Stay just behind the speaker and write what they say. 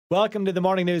Welcome to the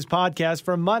Morning News Podcast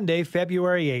for Monday,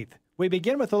 February 8th. We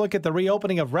begin with a look at the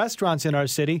reopening of restaurants in our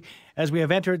city as we have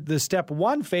entered the Step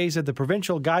 1 phase of the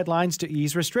provincial guidelines to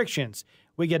ease restrictions.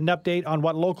 We get an update on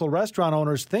what local restaurant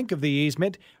owners think of the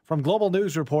easement from Global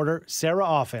News reporter Sarah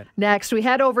Offen. Next, we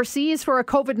head overseas for a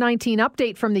COVID-19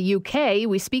 update from the UK.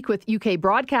 We speak with UK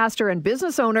broadcaster and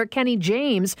business owner Kenny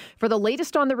James for the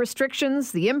latest on the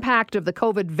restrictions, the impact of the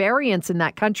COVID variants in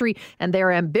that country, and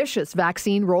their ambitious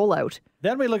vaccine rollout.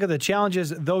 Then we look at the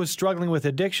challenges those struggling with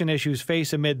addiction issues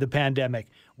face amid the pandemic.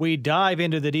 We dive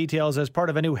into the details as part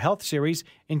of a new health series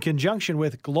in conjunction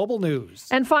with Global News.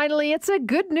 And finally, it's a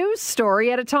good news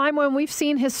story at a time when we've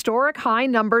seen historic high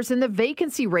numbers in the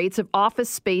vacancy rates of office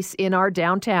space in our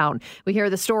downtown. We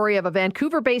hear the story of a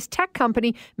Vancouver-based tech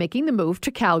company making the move to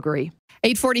Calgary.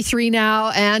 8:43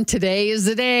 now, and today is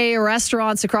the day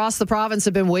restaurants across the province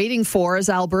have been waiting for as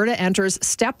Alberta enters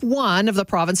Step 1 of the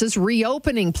province's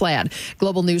reopening plan.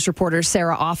 Global News reporter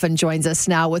Sarah Offen joins us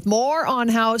now with more on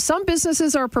how some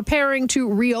businesses are preparing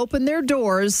to reopen their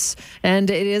doors, and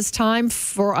it is time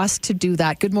for us to do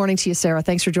that. Good morning to you, Sarah.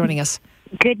 Thanks for joining us.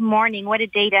 Good morning. What a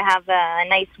day to have a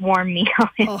nice warm meal.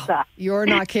 You're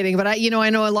not kidding. But I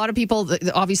know a lot of people,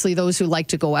 obviously those who like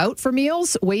to go out for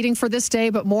meals, waiting for this day,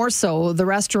 but more so the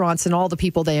restaurants and all the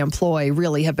people they employ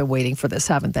really have been waiting for this,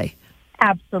 haven't they?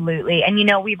 Absolutely. And,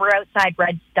 we were outside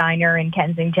Red Steiner in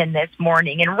Kensington this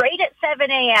morning, and right at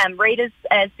 7 a.m., right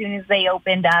as soon as they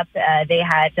opened up, they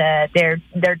had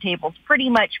their tables pretty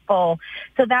much full.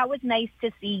 So that was nice to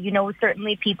see.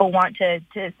 Certainly people want to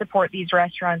support these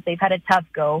restaurants. They've had a tough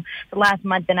go. The last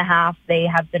month and a half, they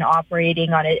have been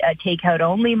operating on a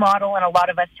takeout-only model, and a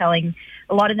lot of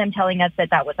them telling us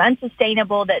that was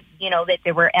unsustainable, that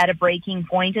they were at a breaking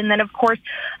point. And then, of course,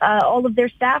 all of their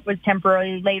staff was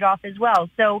temporarily laid off as well.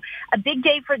 So a big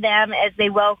day for them as they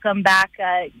welcome back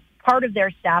part of their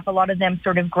staff, a lot of them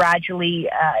sort of gradually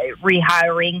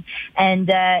rehiring and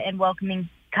welcoming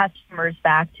customers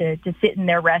back to sit in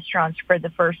their restaurants for the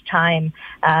first time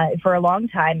for a long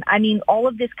time. I mean, all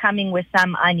of this coming with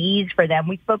some unease for them.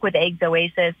 We spoke with Eggs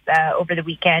Oasis over the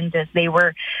weekend as they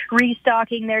were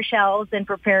restocking their shelves and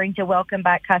preparing to welcome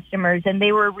back customers. And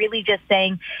they were really just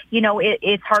saying,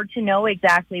 it's hard to know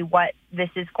exactly what this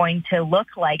is going to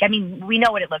look like. I mean, we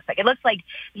know what it looks like. It looks like,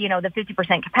 the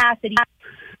 50% capacity.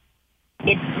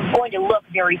 It's going to look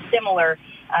very similar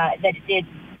that it did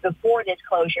before this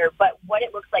closure, but what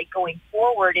it looks like going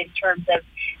forward in terms of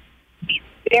these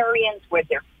variants,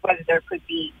 whether there could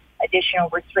be additional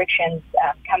restrictions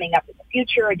coming up in the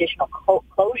future, additional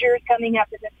closures coming up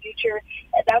in the future,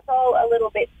 that's all a little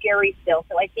bit scary still.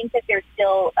 So I think that there's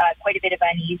still quite a bit of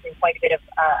unease and quite a bit of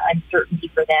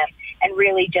uncertainty for them, and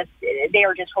really they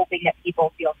are just hoping that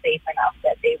people feel safe enough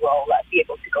that they will be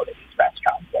able to go to these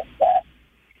restaurants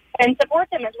and support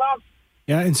them as well.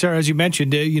 Yeah, and Sarah, as you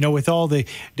mentioned, with all the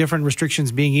different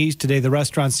restrictions being eased today, the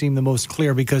restaurants seem the most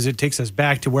clear because it takes us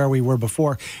back to where we were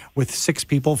before with 6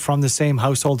 people from the same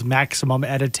household maximum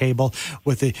at a table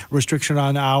with the restriction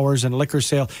on hours and liquor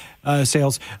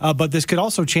sales. But this could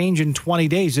also change in 20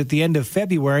 days. At the end of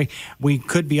February, we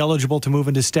could be eligible to move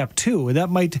into Step 2. And that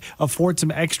might afford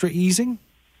some extra easing?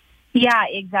 Yeah,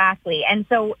 exactly. And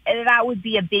so that would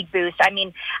be a big boost. I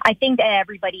mean, I think that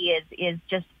everybody is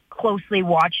just closely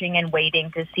watching and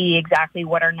waiting to see exactly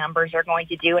what our numbers are going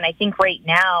to do. And I think right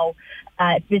now,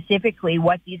 specifically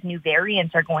what these new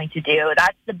variants are going to do,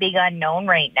 that's the big unknown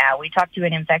right now. We talked to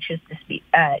an infectious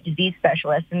disease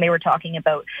specialist, and they were talking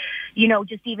about,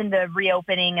 just even the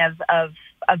reopening of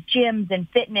gyms and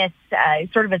fitness,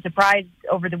 sort of a surprise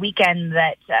over the weekend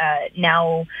that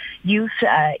now youth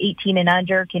 18 and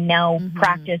under can now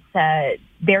practice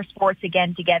their sports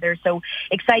again together. So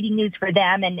exciting news for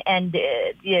them. And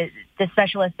the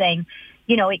specialist saying,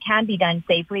 it can be done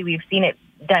safely. We've seen it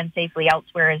done safely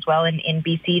elsewhere as well. In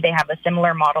BC, they have a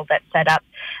similar model that's set up.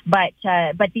 But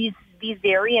these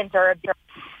variants are,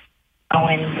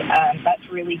 and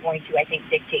that's really going to, I think,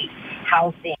 dictate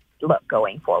how things look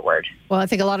going forward. Well, I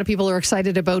think a lot of people are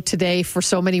excited about today for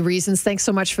so many reasons. Thanks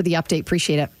so much for the update.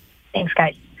 Appreciate it. Thanks,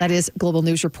 guys. That is Global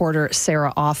News reporter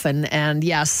Sarah Offen. And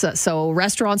yes, so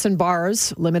restaurants and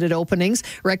bars, limited openings,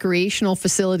 recreational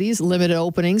facilities, limited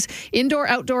openings,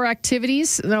 indoor-outdoor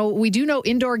activities. Now, we do know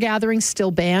indoor gatherings still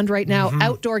banned right now.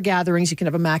 Outdoor gatherings, you can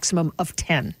have a maximum of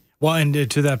 10. Well, and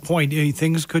to that point,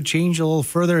 things could change a little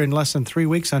further in less than 3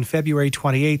 weeks on February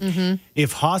 28th.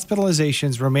 If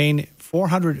hospitalizations remain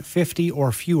 450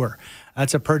 or fewer,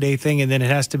 that's a per-day thing, and then it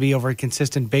has to be over a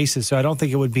consistent basis. So I don't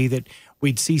think it would be that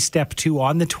we'd see Step 2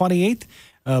 on the 28th,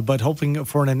 but hoping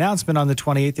for an announcement on the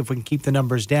 28th if we can keep the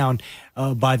numbers down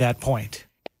by that point.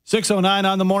 6:09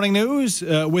 on the morning news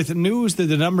with news that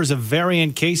the numbers of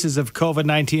variant cases of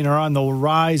COVID-19 are on the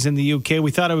rise in the UK. We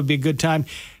thought it would be a good time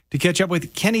to catch up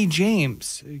with Kenny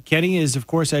James. Kenny is, of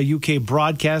course, a UK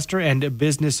broadcaster and a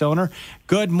business owner.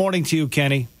 Good morning to you,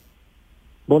 Kenny.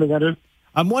 Morning, Andrew.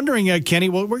 I'm wondering, Kenny,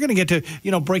 well, we're going to get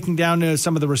to, breaking down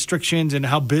some of the restrictions and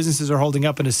how businesses are holding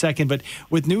up in a second. But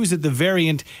with news that the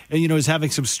variant, is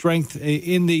having some strength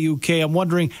in the UK, I'm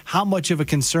wondering how much of a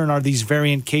concern are these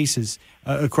variant cases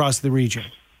across the region?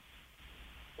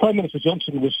 Prime Minister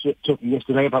Johnson was talking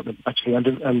yesterday about them, actually,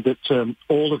 and that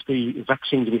all of the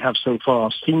vaccines we have so far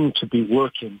seem to be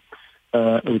working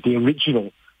with the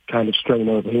original kind of strain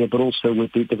over here, but also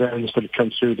with the variants that have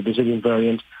come through, the Brazilian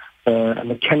variant, and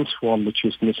the Kent one, which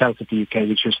is in the south of the UK,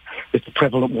 which is the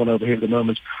prevalent one over here at the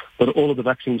moment. But all of the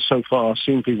vaccines so far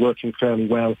seem to be working fairly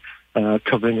well,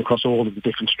 covering across all of the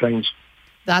different strains.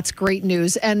 That's great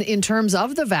news. And in terms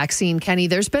of the vaccine, Kenny,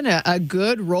 there's been a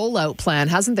good rollout plan,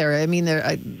 hasn't there? I mean,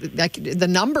 the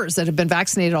numbers that have been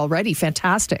vaccinated already,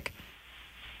 fantastic.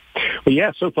 Well,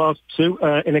 yeah, so far, Sue,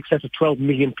 in excess of 12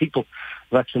 million people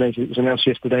vaccinated. It was announced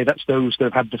yesterday. That's those that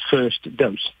have had the first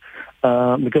dose.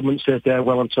 The government says they're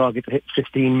well on target to hit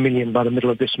 15 million by the middle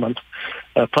of this month.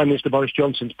 Prime Minister Boris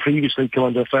Johnson's previously come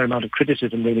under a fair amount of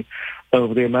criticism, really,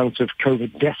 over the amount of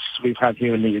COVID deaths we've had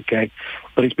here in the UK.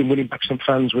 But he's been winning back some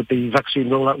fans with the vaccine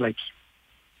rollout rates.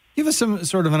 Give us some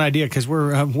sort of an idea, because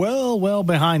we're well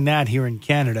behind that here in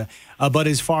Canada. But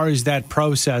as far as that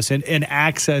process and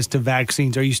access to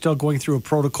vaccines, are you still going through a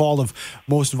protocol of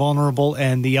most vulnerable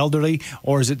and the elderly?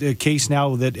 Or is it a case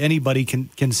now that anybody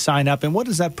can sign up? And what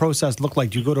does that process look like?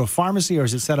 Do you go to a pharmacy or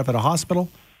is it set up at a hospital?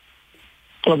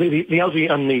 Well, the elderly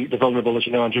and the vulnerable, as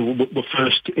you know, Andrew, were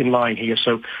first in line here.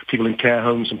 So people in care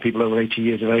homes and people over 80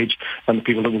 years of age and the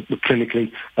people that were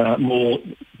clinically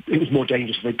it was more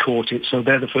dangerous if they caught it. So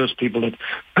they're the first people that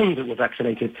were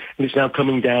vaccinated. And it's now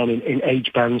coming down in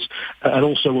age bands. And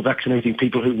also we're vaccinating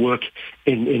people who work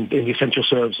in the essential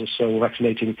services. So we're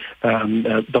vaccinating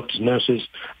doctors, nurses,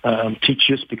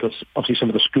 teachers, because obviously some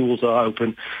of the schools are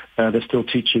open. They're still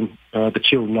teaching the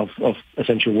children of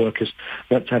essential workers,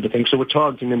 that type of thing. So we're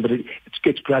targeting them, but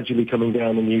it's gradually coming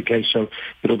down in the UK. So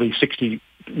it'll be 60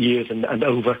 years and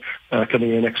over coming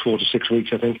in the next 4 to 6 weeks,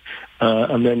 I think.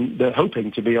 And then they're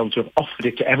hoping to be able to have offered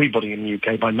it to everybody in the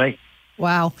UK by May.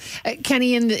 Wow.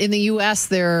 Kenny, in the U.S.,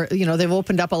 they've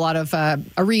opened up a lot of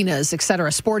arenas, et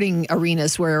cetera, sporting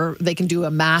arenas where they can do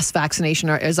a mass vaccination.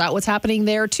 Is that what's happening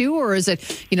there too? Or is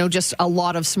it, just a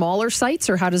lot of smaller sites,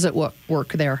 or how does it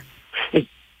work there?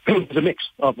 It's a mix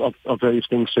of various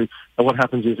things. So what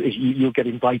happens is you'll get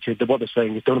invited. What they're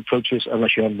saying is don't approach us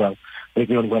unless you're unwell. And if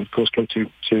you're unwell, of course, go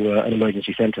to an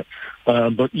emergency centre.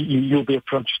 But you'll be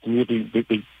approached and you'll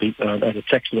be either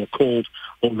texted or called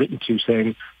or written to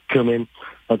saying, come in.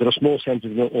 There are small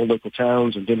centres in all local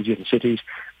towns and villages and cities.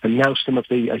 And now some of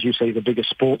the, as you say, the bigger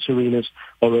sports arenas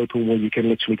are open where you can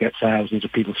literally get thousands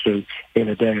of people through in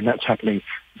a day. And that's happening.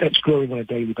 That's growing on a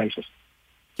daily basis.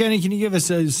 Kenny, can you give us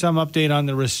some update on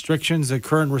the restrictions, the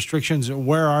current restrictions?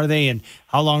 Where are they, and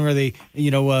how long are they?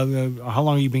 How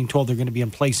long are you being told they're going to be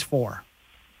in place for?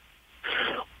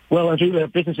 Well, Andrew,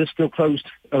 business is still closed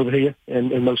over here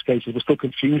in most cases. We're still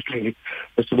confused, really,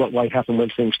 as to what might happen when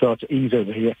things start to ease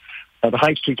over here. The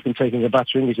high street's been taking a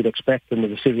battering, as you'd expect, and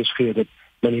there's a serious fear that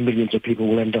many millions of people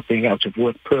will end up being out of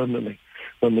work permanently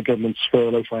when the government's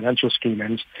furlough financial scheme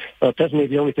ends. Presently,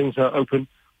 the only things that are open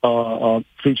are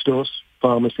food stores,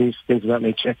 pharmacies, things of that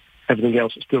nature. Everything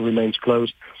else still remains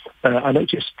closed. I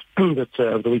noticed that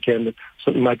over the weekend that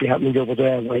something might be happening over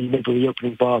there where you may be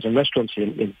reopening bars and restaurants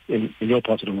in your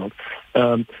part of the world.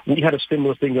 We had a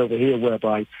similar thing over here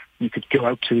whereby you could go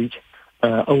out to eat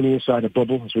only inside a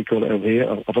bubble, as we call it over here,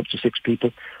 of up to 6 people.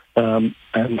 And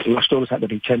the restaurants had to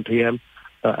be 10 p.m.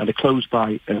 And they closed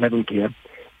by 11 p.m.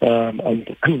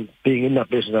 And being in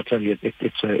that business, I tell you,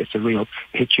 it's a real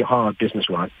hits you hard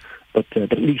business-wise. But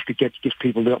at least it gives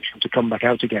people the option to come back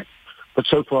out again. But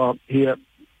so far here,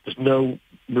 there's no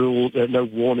rule, no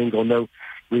warning or no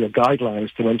real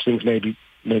guidelines to when things may be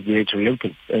able to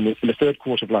reopen. And in the third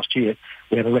quarter of last year,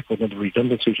 we had a record number of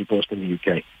redundancies reports in the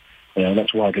UK. And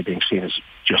that's widely being seen as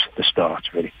just the start,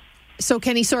 really. So,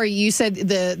 Kenny, sorry, you said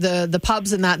the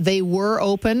pubs and that they were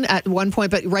open at one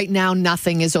point, but right now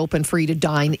nothing is open for you to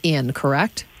dine in,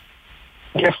 correct?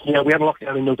 Yes, we had a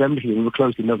lockdown in November here. We were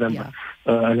closed in November.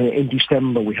 Yeah. And in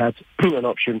December, we had an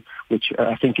option, which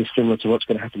I think is similar to what's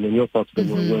going to happen in your part of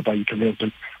the world, whereby you can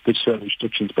open with certain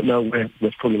restrictions. But no, we're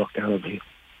fully locked down over here.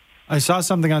 I saw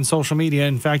something on social media,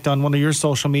 in fact, on one of your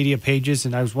social media pages,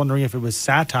 and I was wondering if it was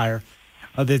satire,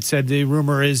 that said the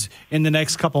rumor is in the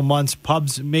next couple months,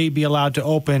 pubs may be allowed to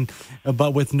open,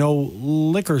 but with no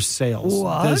liquor sales.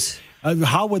 What?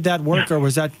 How would that work, or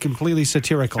was that completely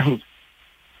satirical?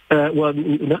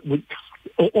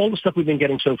 All the stuff we've been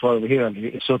getting so far over here, Andy,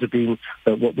 it's sort of been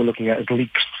what we're looking at as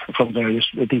leaks from various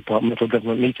departmental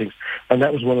government meetings. And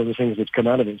that was one of the things that's come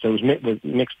out of it. So it was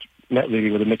met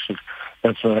really with a mix of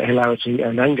hilarity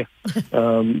and anger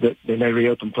that they may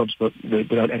reopen pubs, but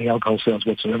without any alcohol sales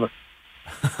whatsoever.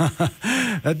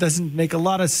 That doesn't make a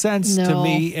lot of sense to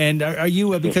me. And are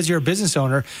you, because you're a business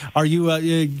owner, are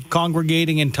you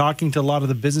congregating and talking to a lot of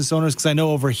the business owners? Because I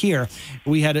know over here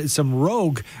we had some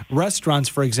rogue restaurants,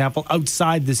 for example,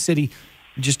 outside the city,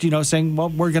 just, saying, well,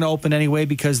 we're going to open anyway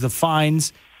because the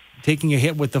fines, taking a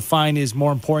hit with the fine is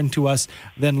more important to us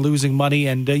than losing money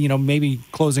and, maybe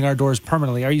closing our doors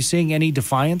permanently. Are you seeing any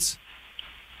defiance?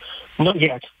 Not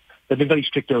yet. They've been very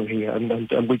strict over here,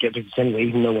 and we get visits anyway.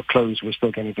 Even though we're closed, we're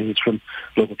still getting visits from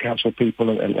local council people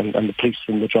and the police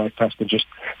in the drive past and just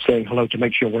saying hello to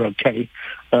make sure we're okay.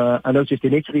 I noticed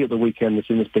in Italy at the weekend, there's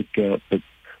been this big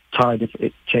tide of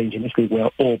change in Italy where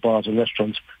all bars and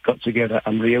restaurants got together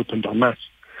and reopened en masse.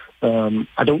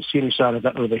 I don't see any sign of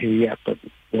that over here yet, but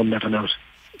one never knows.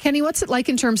 Kenny, what's it like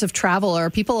in terms of travel? Are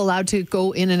people allowed to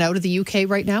go in and out of the UK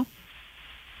right now?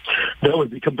 No, we've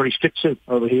become very strict soon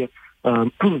over here.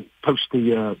 Post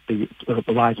the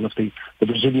arrival of the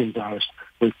Brazilian virus,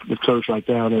 we've closed right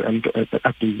down, and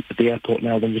at the airport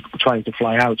now, when you're trying to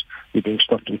fly out, you're being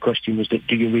stopped and questioned, is that,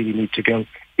 do you really need to go?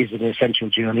 Is it an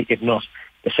essential journey? If not,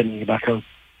 they're sending you back home.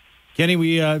 Kenny,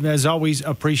 we, as always,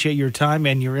 appreciate your time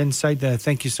and your insight.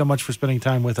 Thank you so much for spending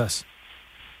time with us.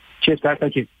 Cheers, Pat.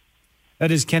 Thank you.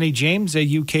 That is Kenny James,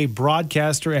 a UK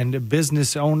broadcaster and a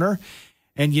business owner.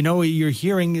 And, you're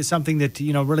hearing something that,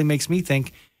 really makes me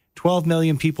think. 12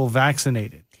 million people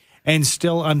vaccinated and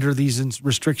still under these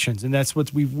restrictions. And that's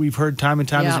what we've heard time and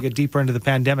time as we get deeper into the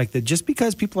pandemic, that just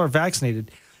because people are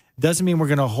vaccinated doesn't mean we're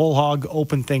going to whole hog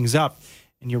open things up.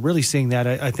 And you're really seeing that,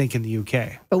 I think, in the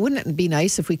UK. But wouldn't it be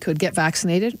nice if we could get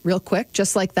vaccinated real quick,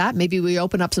 just like that? Maybe we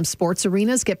open up some sports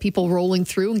arenas, get people rolling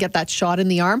through and get that shot in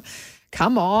the arm.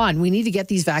 Come on, we need to get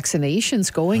these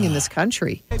vaccinations going in this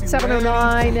country.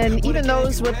 7:09, and even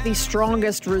those with the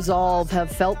strongest resolve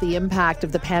have felt the impact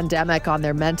of the pandemic on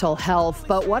their mental health.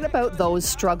 But what about those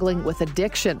struggling with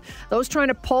addiction? Those trying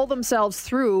to pull themselves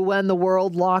through when the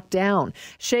world locked down?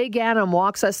 Shay Ganem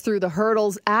walks us through the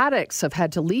hurdles addicts have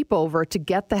had to leap over to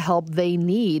get the help they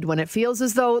need when it feels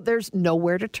as though there's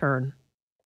nowhere to turn.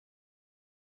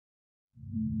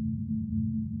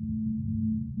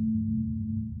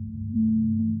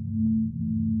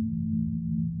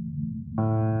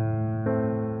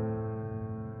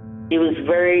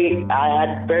 I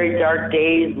had very dark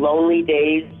days, lonely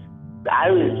days. I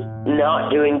was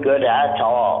not doing good at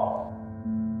all.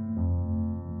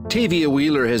 Tavia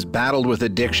Wheeler has battled with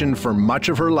addiction for much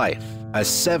of her life, a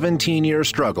 17-year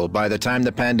struggle by the time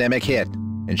the pandemic hit,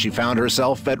 and she found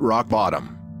herself at rock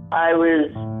bottom. I was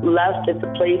left at the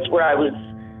place where I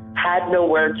had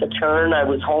nowhere to turn. I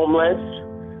was homeless.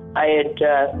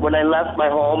 When I left my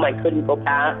home, I couldn't go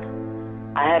back.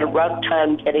 I had a rough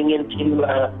time getting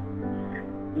into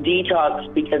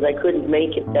detox because I couldn't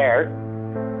make it there.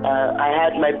 I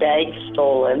had my bag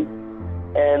stolen,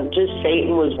 and just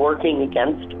Satan was working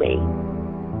against me.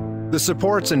 The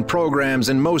supports and programs,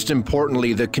 and most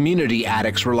importantly, the community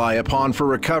addicts rely upon for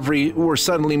recovery, were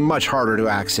suddenly much harder to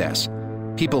access.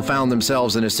 People found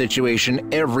themselves in a situation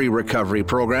every recovery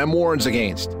program warns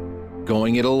against: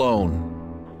 going it alone.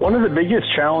 One of the biggest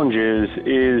challenges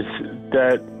is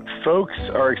that folks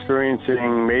are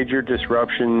experiencing major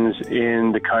disruptions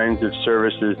in the kinds of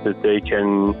services that they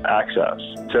can access.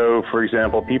 So, for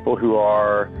example, people who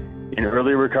are in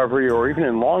early recovery or even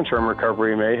in long-term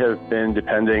recovery may have been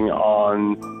depending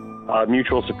on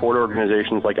mutual support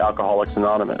organizations like Alcoholics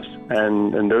Anonymous.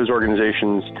 And those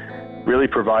organizations really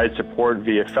provide support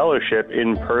via fellowship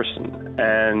in person,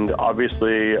 and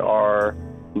obviously are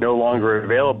no longer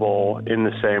available in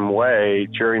the same way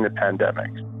during the pandemic.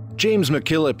 James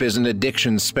McKillop is an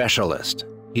addiction specialist.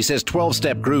 He says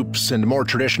 12-step groups and more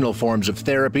traditional forms of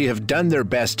therapy have done their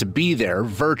best to be there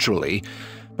virtually,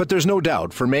 but there's no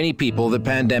doubt for many people the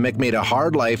pandemic made a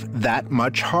hard life that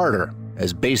much harder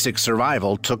as basic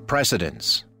survival took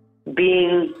precedence.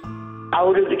 Being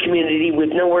out of the community with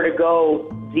nowhere to go,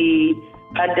 the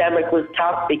pandemic was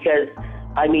tough because,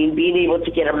 being able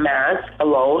to get a mask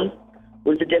alone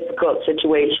was a difficult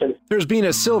situation. There's been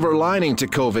a silver lining to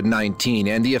COVID-19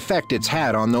 and the effect it's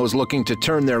had on those looking to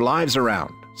turn their lives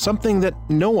around, something that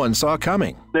no one saw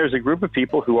coming. There's a group of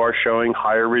people who are showing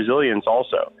higher resilience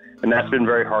also, and that's been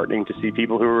very heartening to see.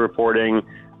 People who are reporting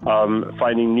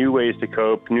finding new ways to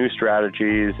cope, new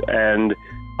strategies, and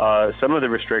some of the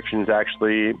restrictions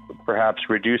actually perhaps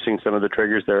reducing some of the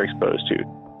triggers they're exposed to.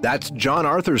 That's John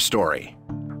Arthur's story.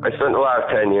 I spent the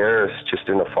last 10 years just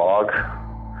in a fog.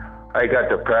 I got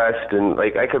depressed, and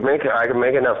I could make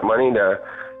enough money to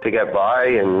get by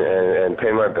and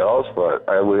pay my bills, but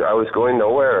I was going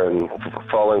nowhere and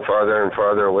falling farther and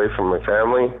farther away from my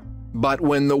family. But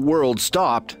when the world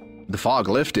stopped, the fog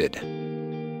lifted.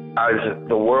 As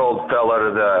the world fell out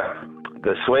of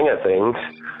the swing of things,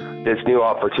 this new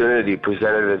opportunity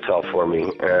presented itself for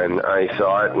me, and I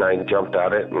saw it and I jumped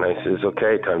at it, and I says,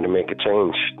 okay, time to make a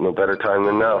change. No better time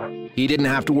than now. He didn't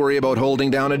have to worry about holding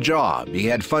down a job. He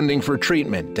had funding for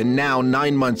treatment, and now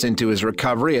 9 months into his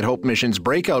recovery at Hope Mission's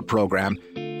Breakout program,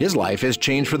 his life has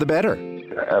changed for the better.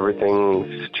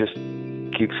 Everything just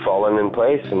keeps falling in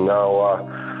place, and now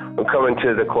I'm coming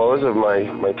to the close of my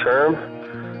term,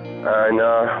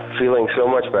 and feeling so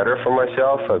much better for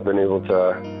myself. I've been able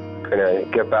to kind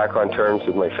of get back on terms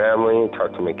with my family,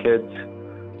 talk to my kids,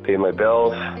 pay my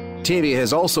bills. Tavia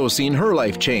has also seen her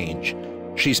life change.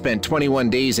 She spent 21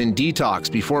 days in detox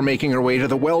before making her way to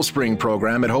the Wellspring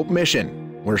program at Hope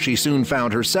Mission, where she soon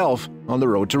found herself on the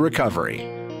road to recovery.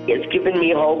 It's given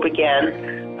me hope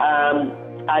again.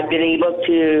 I've been able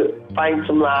to find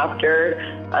some laughter.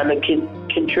 I'm a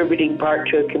contributing part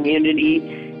to a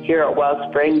community here at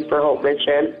Wellspring for Hope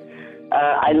Mission.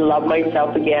 I love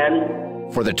myself again.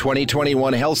 For the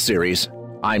 2021 Health Series,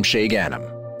 I'm Shay Ganem.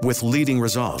 With leading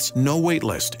results, no wait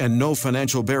list, and no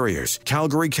financial barriers,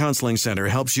 Calgary Counseling Center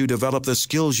helps you develop the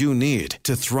skills you need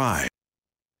to thrive.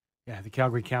 Yeah, the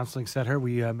Calgary Counseling Center,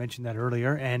 we mentioned that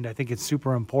earlier, and I think it's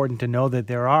super important to know that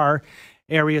there are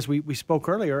areas. We spoke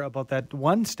earlier about that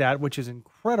one stat, which is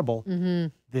incredible,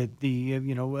 that the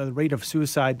rate of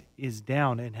suicide is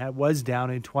down and was down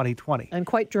in 2020. And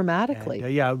quite dramatically.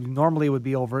 And, normally it would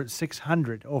be over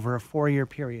 600 over a 4-year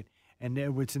period. And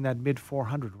it's in that mid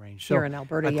 400 range. So here in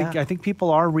Alberta, I think people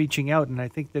are reaching out, and I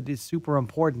think that it's super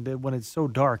important that when it's so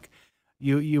dark,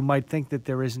 you might think that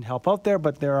there isn't help out there,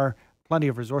 but there are plenty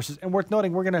of resources. And worth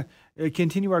noting, we're going to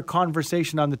continue our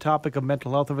conversation on the topic of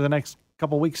mental health over the next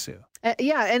couple of weeks, Sue.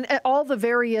 And all the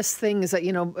various things that,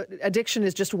 addiction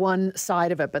is just one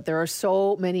side of it, but there are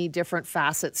so many different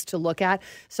facets to look at.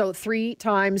 So 3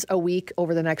 times a week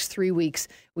over the next 3 weeks,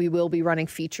 we will be running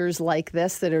features like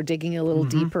this that are digging a little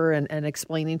deeper and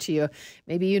explaining to you,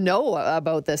 maybe you know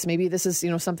about this. Maybe this is,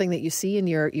 something that you see in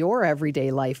your everyday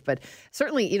life, but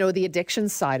certainly, the addiction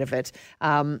side of it.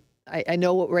 I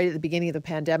know right at the beginning of the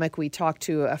pandemic, we talked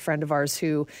to a friend of ours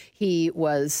who he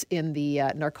was in the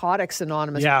Narcotics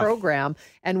Anonymous program.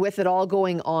 And with it all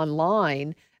going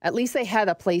online, at least they had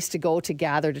a place to go to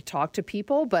gather to talk to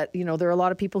people. But, there are a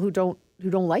lot of people who don't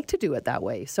like to do it that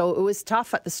way. So it was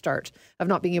tough at the start of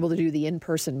not being able to do the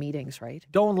in-person meetings, right?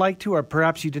 Don't like to, or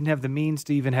perhaps you didn't have the means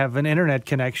to even have an internet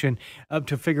connection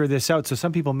to figure this out. So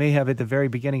some people may have at the very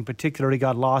beginning particularly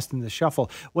got lost in the shuffle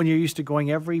when you're used to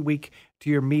going every week to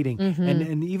your meeting.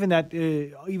 And even that,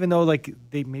 even though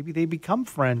maybe they become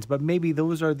friends, but maybe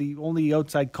those are the only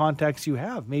outside contacts you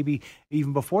have. Maybe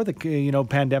even before the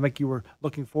pandemic, you were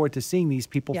looking forward to seeing these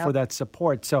people for that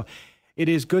support. So it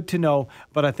is good to know,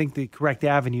 but I think the correct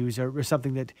avenues are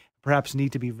something that perhaps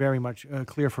need to be very much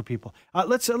clear for people.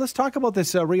 Let's talk about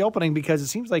this reopening, because it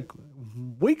seems like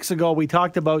weeks ago we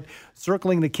talked about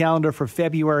circling the calendar for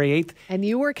February 8th. And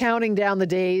you were counting down the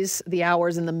days, the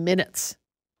hours, and the minutes,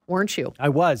 weren't you? I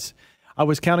was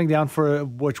counting down for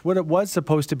what it was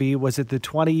supposed to be. Was it the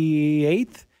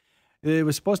 28th? It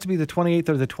was supposed to be the 28th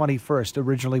or the 21st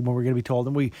originally when we were going to be told,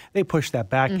 and they pushed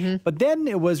that back. But then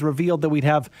it was revealed that we'd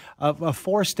have a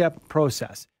 4-step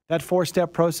process. That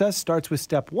 4-step process starts with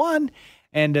step 1,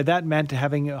 and that meant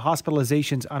having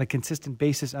hospitalizations on a consistent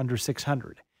basis under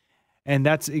 600. And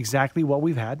that's exactly what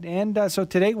we've had. And so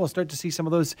today we'll start to see some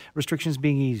of those restrictions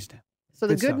being eased. So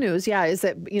the good news, is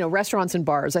that, restaurants and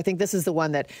bars, I think this is the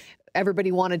one that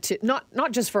everybody wanted to,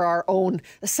 not just for our own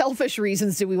selfish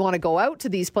reasons do we want to go out to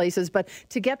these places, but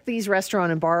to get these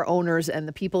restaurant and bar owners and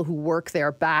the people who work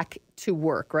there back to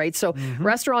work, right? So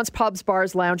restaurants, pubs,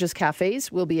 bars, lounges,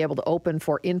 cafes will be able to open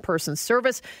for in-person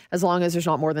service as long as there's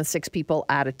not more than 6 people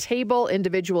at a table.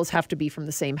 Individuals have to be from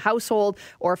the same household,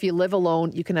 or if you live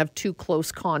alone, you can have 2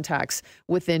 close contacts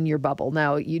within your bubble.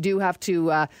 Now, you do have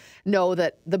to know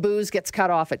that the booze gets cut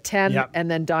off at 10 and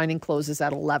then dining closes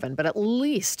at 11, but at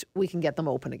least we can get them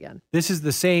open again. This is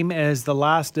the same as the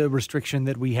last restriction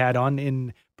that we had on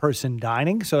in-person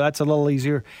dining, so that's a little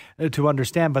easier to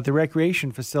understand. But the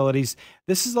recreation facilities,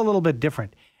 this is a little bit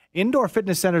different. Indoor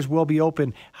fitness centers will be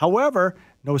open. However,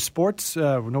 no sports,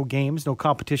 no games, no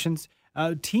competitions,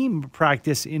 team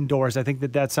practice indoors. I think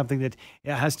that's something that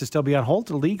has to still be on hold.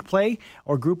 League play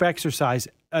or group exercise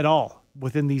at all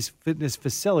within these fitness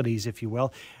facilities, if you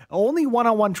will. Only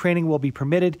one-on-one training will be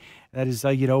permitted. That is,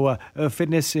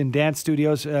 fitness and dance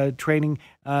studios, training,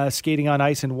 skating on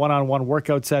ice, and one-on-one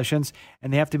workout sessions.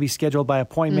 And they have to be scheduled by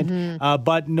appointment,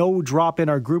 but no drop-in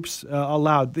or groups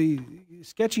allowed. The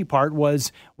sketchy part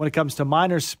was when it comes to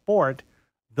minor sport,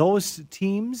 those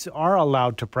teams are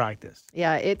allowed to practice.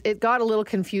 Yeah, it got a little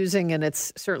confusing, and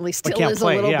it's certainly still is a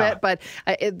little bit. But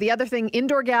the other thing,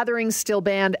 indoor gatherings still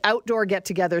banned, outdoor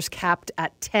get-togethers capped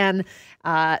at 10.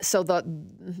 So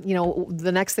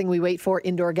the next thing we wait for,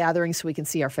 indoor gatherings, so we can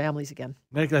see our families again.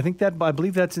 I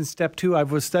believe that's in step 2. I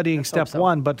was studying step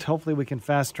 1, but hopefully we can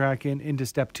fast track into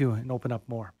step 2 and open up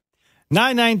more.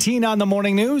 9:19 on the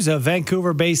morning news. A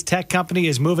Vancouver-based tech company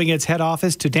is moving its head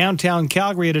office to downtown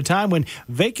Calgary at a time when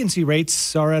vacancy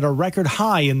rates are at a record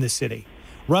high in the city.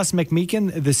 Russ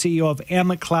McMeekin, the CEO of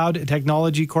mCloud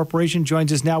Technology Corporation,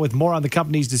 joins us now with more on the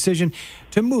company's decision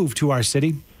to move to our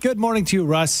city. Good morning to you,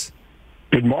 Russ.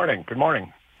 Good morning. Good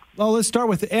morning. Well, let's start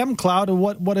with mCloud.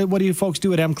 What do you folks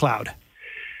do at mCloud?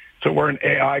 So we're an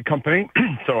AI company.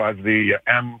 So as the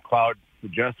mCloud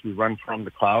suggests, we run from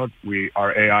the cloud. We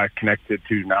are AI connected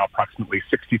to now approximately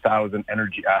 60,000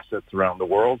 energy assets around the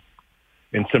world.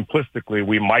 And simplistically,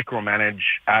 we micromanage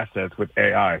assets with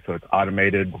AI. So it's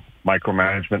automated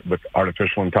micromanagement with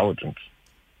artificial intelligence.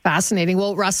 Fascinating.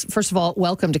 Well, Russ, first of all,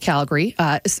 welcome to Calgary.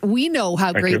 We know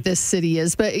how great this city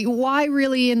is, but why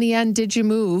really in the end did you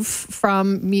move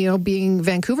from, being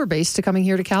Vancouver-based to coming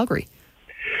here to Calgary?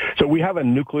 So we have a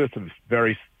nucleus of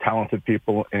very talented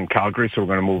people in Calgary, so we're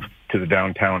going to move to the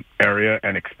downtown area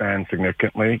and expand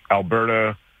significantly.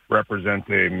 Alberta represents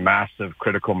a massive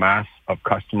critical mass of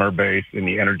customer base in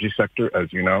the energy sector,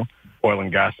 as you know, oil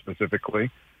and gas specifically.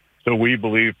 So we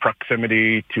believe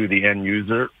proximity to the end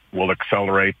user will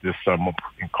accelerate this,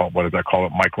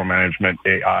 micromanagement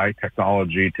AI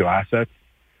technology to assets,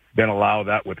 then allow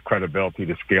that with credibility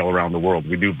to scale around the world.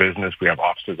 We do business. We have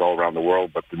offices all around the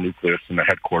world, but the nucleus and the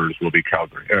headquarters will be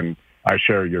Calgary. And I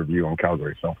share your view on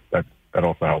Calgary, so that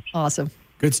also helps. Awesome.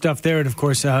 Good stuff there. And, of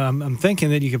course, I'm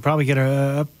thinking that you could probably get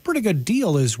a pretty good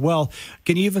deal as well.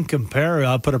 Can you even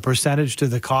compare, put a percentage to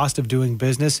the cost of doing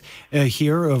business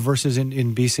here versus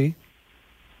in BC?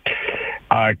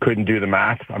 I couldn't do the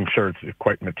math. I'm sure it's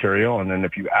quite material. And then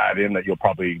if you add in that you'll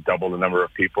probably double the number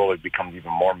of people, it becomes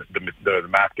even more, the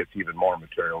math gets even more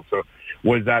material. So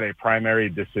was that a primary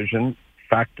decision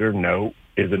factor? No.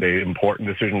 Is it an important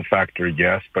decision factor?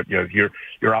 Yes. But your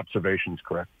observation is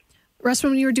correct. Russ,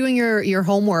 when you were doing your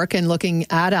homework and looking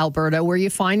at Alberta, were you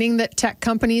finding that tech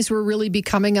companies were really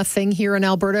becoming a thing here in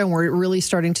Alberta, and we're really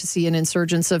starting to see an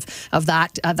insurgence of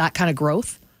that kind of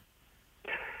growth?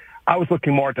 I was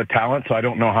looking more at the talent, so I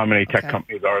don't know how many tech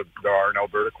companies there are in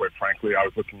Alberta, quite frankly. I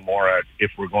was looking more at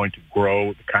if we're going to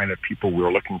grow the kind of people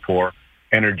we're looking for,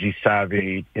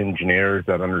 energy-savvy engineers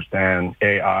that understand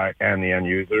AI and the end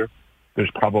user.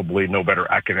 There's probably no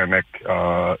better academic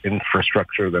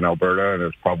infrastructure than Alberta, and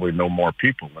there's probably no more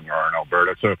people than there are in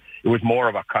Alberta. So it was more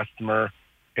of a customer,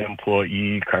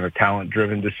 employee, kind of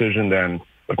talent-driven decision than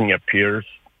looking at peers.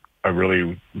 I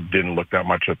really didn't look that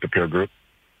much at the peer group.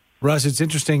 Russ, it's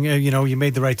interesting. You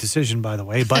made the right decision, by the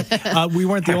way. But we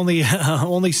weren't the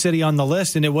only city on the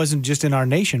list, and it wasn't just in our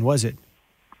nation, was it?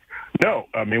 No.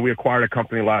 I mean, we acquired a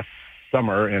company last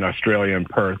summer in Australia, in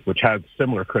Perth, which has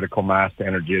similar critical mass to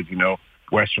energy. As you know,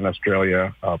 Western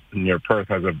Australia near Perth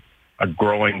has a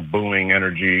growing, booming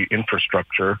energy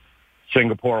infrastructure.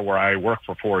 Singapore, where I worked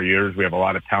for 4 years, we have a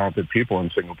lot of talented people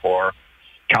in Singapore.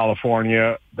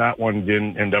 California, that one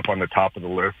didn't end up on the top of the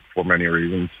list for many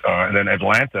reasons. And then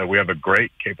Atlanta, we have a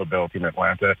great capability in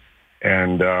Atlanta,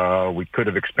 and we could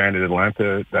have expanded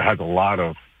Atlanta. That has a lot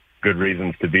of good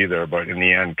reasons to be there, but in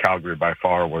the end, Calgary by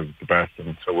far was the best.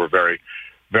 And so we're very,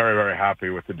 very, very happy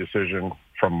with the decision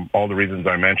from all the reasons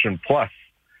I mentioned. Plus,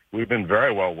 we've been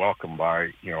very well welcomed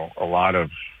by, a lot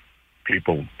of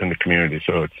people in the community.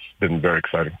 So it's been very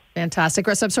exciting. Fantastic.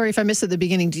 Russ, I'm sorry if I missed at the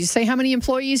beginning. Did you say how many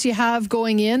employees you have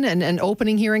going in and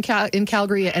opening here in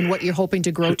Calgary, and what you're hoping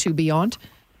to grow to beyond?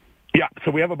 Yeah,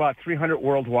 so we have about 300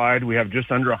 worldwide. We have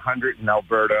just under 100 in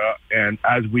Alberta. And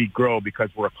as we grow, because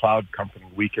we're a cloud company,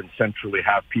 we can centrally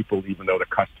have people even though the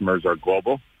customers are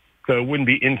global. So it wouldn't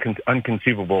be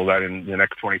inconceivable that in the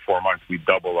next 24 months we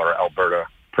double our Alberta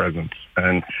presence.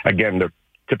 And again, they're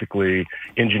typically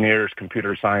engineers,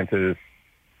 computer scientists,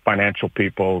 financial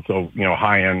people, so,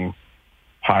 high-end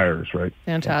hires, right?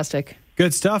 Fantastic.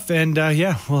 Good stuff. And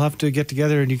we'll have to get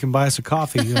together and you can buy us a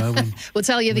coffee. We'll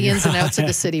tell you the ins and outs of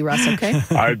the city, Russ, okay?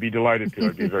 I'd be delighted to.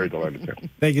 I'd be very delighted to.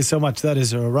 Thank you so much. That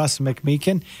is Russ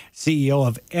McMeekin, CEO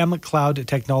of M Cloud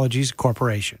Technologies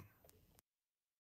Corporation.